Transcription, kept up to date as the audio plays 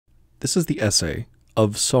This is the essay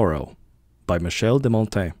Of Sorrow by Michel de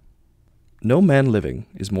Montaigne. No man living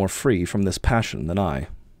is more free from this passion than I,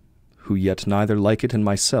 who yet neither like it in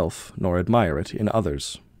myself nor admire it in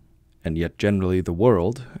others, and yet generally the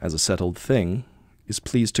world, as a settled thing, is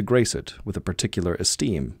pleased to grace it with a particular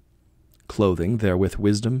esteem, clothing therewith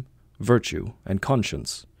wisdom, virtue, and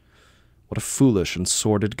conscience. What a foolish and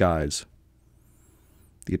sordid guise!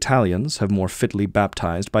 The Italians have more fitly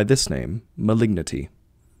baptized by this name, malignity,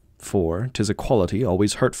 for 'tis a quality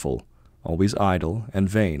always hurtful, always idle and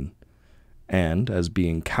vain, and, as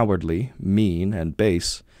being cowardly, mean, and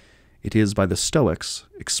base, it is by the Stoics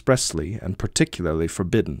expressly and particularly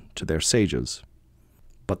forbidden to their sages.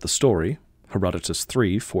 But the story, Herodotus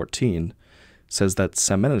 3:14, says that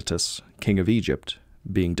Psammenitus, king of Egypt,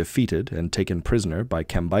 being defeated and taken prisoner by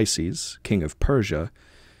Cambyses, king of Persia,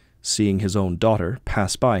 seeing his own daughter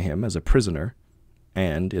pass by him as a prisoner,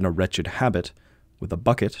 and, in a wretched habit, with a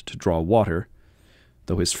bucket to draw water,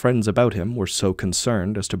 though his friends about him were so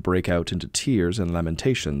concerned as to break out into tears and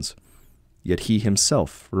lamentations, yet he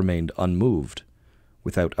himself remained unmoved,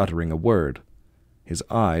 without uttering a word, his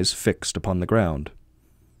eyes fixed upon the ground.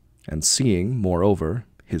 And seeing, moreover,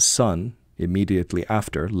 his son, immediately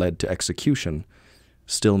after led to execution,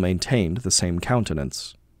 still maintained the same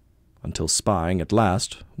countenance, until spying at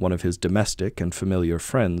last one of his domestic and familiar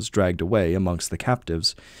friends dragged away amongst the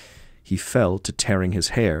captives, he fell to tearing his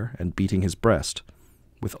hair and beating his breast,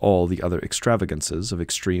 with all the other extravagances of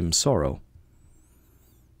extreme sorrow.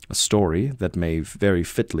 A story that may very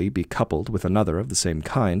fitly be coupled with another of the same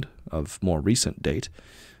kind, of more recent date,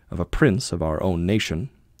 of a prince of our own nation,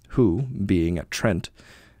 who, being at Trent,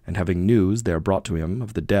 and having news there brought to him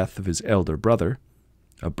of the death of his elder brother,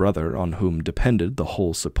 a brother on whom depended the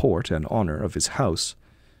whole support and honor of his house,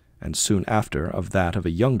 and soon after of that of a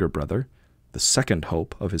younger brother, the second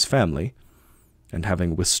hope of his family, and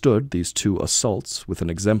having withstood these two assaults with an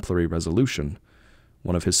exemplary resolution,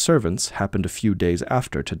 one of his servants happened a few days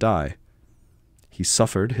after to die. He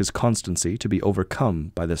suffered his constancy to be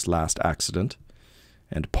overcome by this last accident,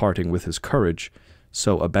 and parting with his courage,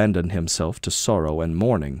 so abandoned himself to sorrow and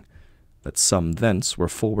mourning, that some thence were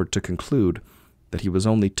forward to conclude that he was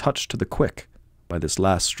only touched to the quick by this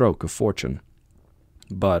last stroke of fortune.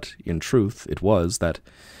 But, in truth, it was that,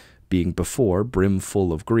 being before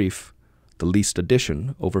brimful of grief, the least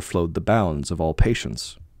addition overflowed the bounds of all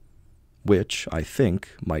patience, which, I think,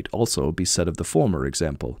 might also be said of the former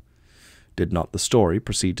example. Did not the story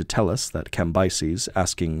proceed to tell us that Cambyses,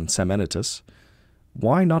 asking Psammenitus,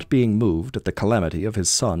 why not being moved at the calamity of his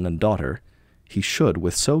son and daughter, he should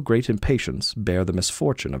with so great impatience bear the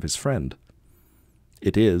misfortune of his friend?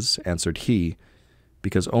 It is, answered he,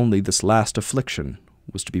 because only this last affliction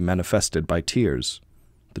was to be manifested by tears,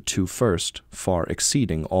 the two first far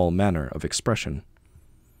exceeding all manner of expression.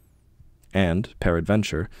 And,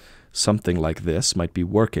 peradventure, something like this might be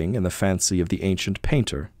working in the fancy of the ancient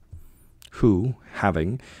painter, who,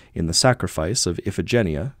 having, in the sacrifice of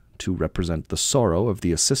Iphigenia, to represent the sorrow of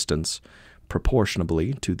the assistants,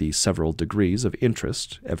 proportionably to the several degrees of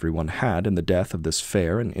interest every one had in the death of this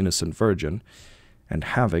fair and innocent virgin, and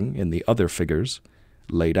having, in the other figures,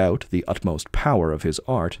 laid out the utmost power of his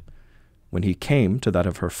art, when he came to that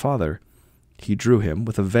of her father, he drew him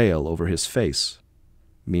with a veil over his face,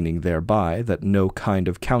 meaning thereby that no kind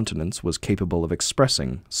of countenance was capable of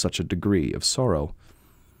expressing such a degree of sorrow,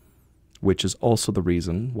 which is also the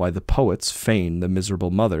reason why the poets feign the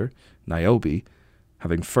miserable mother, Niobe,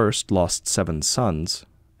 having first lost 7 sons,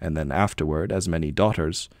 and then afterward as many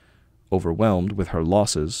daughters, overwhelmed with her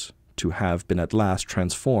losses, to have been at last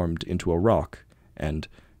transformed into a rock, and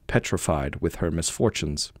petrified with her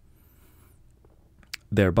misfortunes,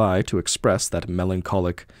 thereby to express that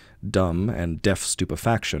melancholic, dumb, and deaf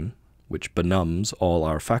stupefaction, which benumbs all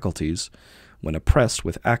our faculties, when oppressed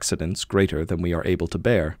with accidents greater than we are able to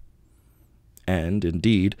bear. And,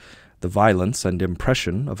 indeed, the violence and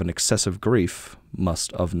impression of an excessive grief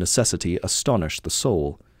must of necessity astonish the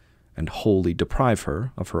soul, and wholly deprive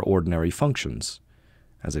her of her ordinary functions,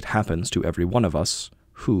 as it happens to every one of us,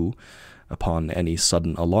 who, upon any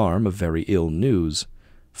sudden alarm of very ill news,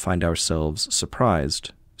 find ourselves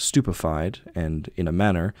surprised, stupefied, and, in a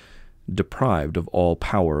manner, deprived of all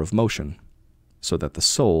power of motion, so that the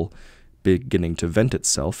soul, beginning to vent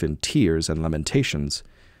itself in tears and lamentations,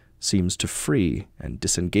 seems to free and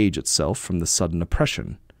disengage itself from the sudden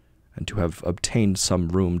oppression, and to have obtained some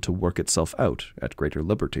room to work itself out at greater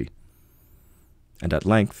liberty. And at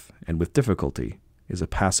length, and with difficulty, is a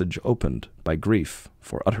passage opened by grief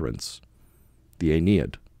for utterance. The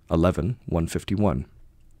Aeneid, 11:151.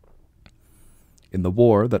 In the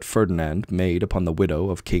war that Ferdinand made upon the widow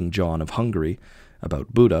of King John of Hungary,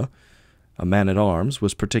 About Buddha, a man-at-arms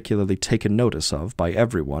was particularly taken notice of by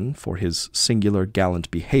everyone for his singular gallant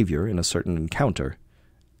behavior in a certain encounter,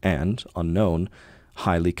 and, unknown,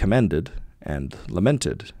 highly commended and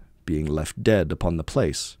lamented, being left dead upon the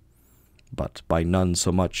place, but by none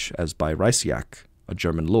so much as by Reisiach, a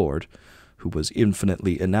German lord, who was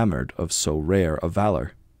infinitely enamored of so rare a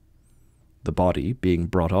valor. The body being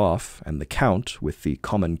brought off, and the Count, with the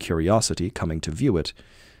common curiosity, coming to view it,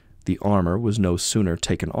 the armor was no sooner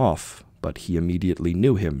taken off, but he immediately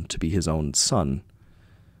knew him to be his own son,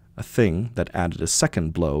 a thing that added a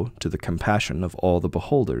second blow to the compassion of all the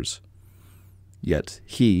beholders. Yet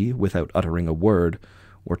he, without uttering a word,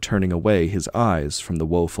 or turning away his eyes from the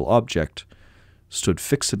woeful object, stood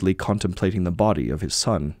fixedly contemplating the body of his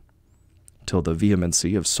son, till the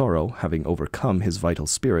vehemency of sorrow having overcome his vital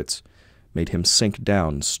spirits, made him sink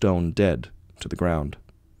down stone dead to the ground.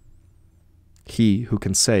 He who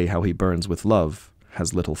can say how he burns with love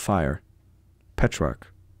has little fire.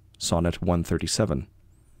 Petrarch, Sonnet 137.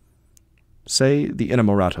 Say the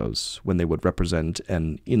inamoratos, when they would represent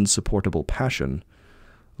an insupportable passion,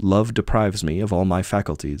 love deprives me of all my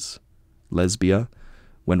faculties. Lesbia,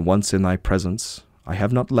 when once in thy presence, I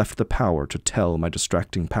have not left the power to tell my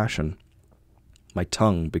distracting passion. My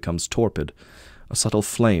tongue becomes torpid, a subtle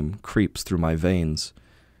flame creeps through my veins,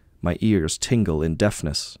 my ears tingle in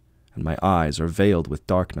deafness, and my eyes are veiled with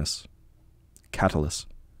darkness. Catullus.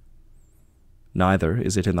 Neither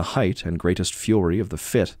is it in the height and greatest fury of the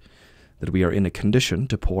fit that we are in a condition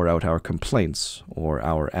to pour out our complaints or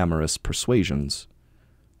our amorous persuasions,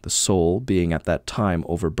 the soul being at that time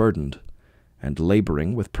overburdened, and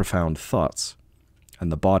laboring with profound thoughts,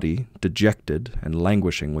 and the body dejected and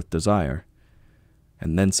languishing with desire.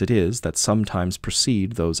 And thence it is that sometimes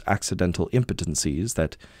proceed those accidental impotencies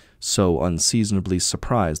that so unseasonably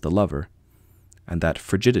surprise the lover, and that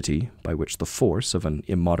frigidity by which the force of an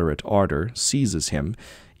immoderate ardor seizes him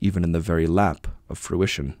even in the very lap of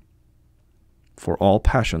fruition. For all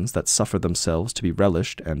passions that suffer themselves to be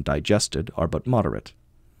relished and digested are but moderate.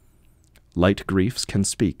 Light griefs can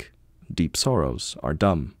speak, deep sorrows are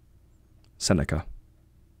dumb. Seneca.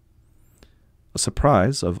 A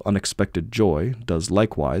surprise of unexpected joy does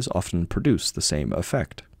likewise often produce the same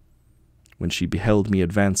effect. When she beheld me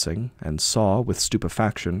advancing, and saw with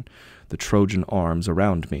stupefaction the Trojan arms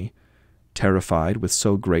around me, terrified with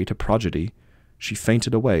so great a prodigy, she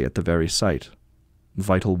fainted away at the very sight.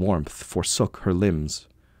 Vital warmth forsook her limbs.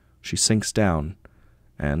 She sinks down,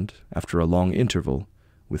 and, after a long interval,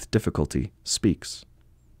 with difficulty speaks.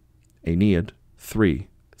 Aeneid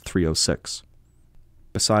 3:306.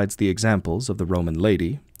 Besides the examples of the Roman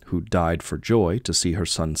lady, who died for joy to see her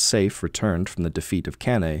son safe returned from the defeat of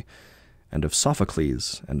Cannae, and of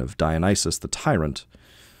Sophocles, and of Dionysus the tyrant,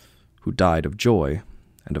 who died of joy,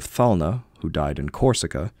 and of Thalna, who died in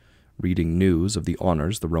Corsica, reading news of the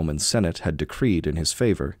honors the Roman Senate had decreed in his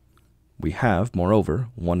favor, we have, moreover,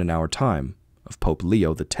 one in our time, of Pope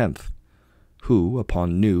Leo X, who,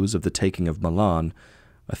 upon news of the taking of Milan,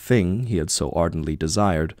 a thing he had so ardently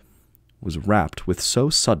desired, was rapt with so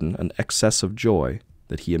sudden an excess of joy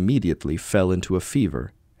that he immediately fell into a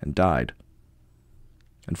fever and died.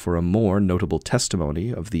 And for a more notable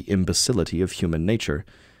testimony of the imbecility of human nature,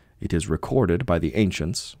 it is recorded by the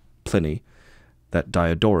ancients, Pliny, that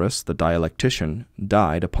Diodorus the dialectician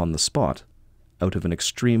died upon the spot, out of an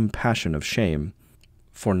extreme passion of shame,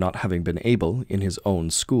 for not having been able in his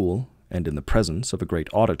own school, and in the presence of a great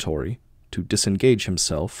auditory, to disengage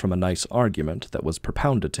himself from a nice argument that was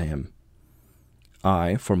propounded to him.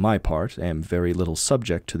 I, for my part, am very little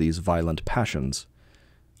subject to these violent passions.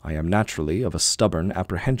 I am naturally of a stubborn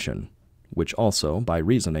apprehension, which also, by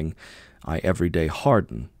reasoning, I every day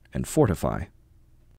harden and fortify.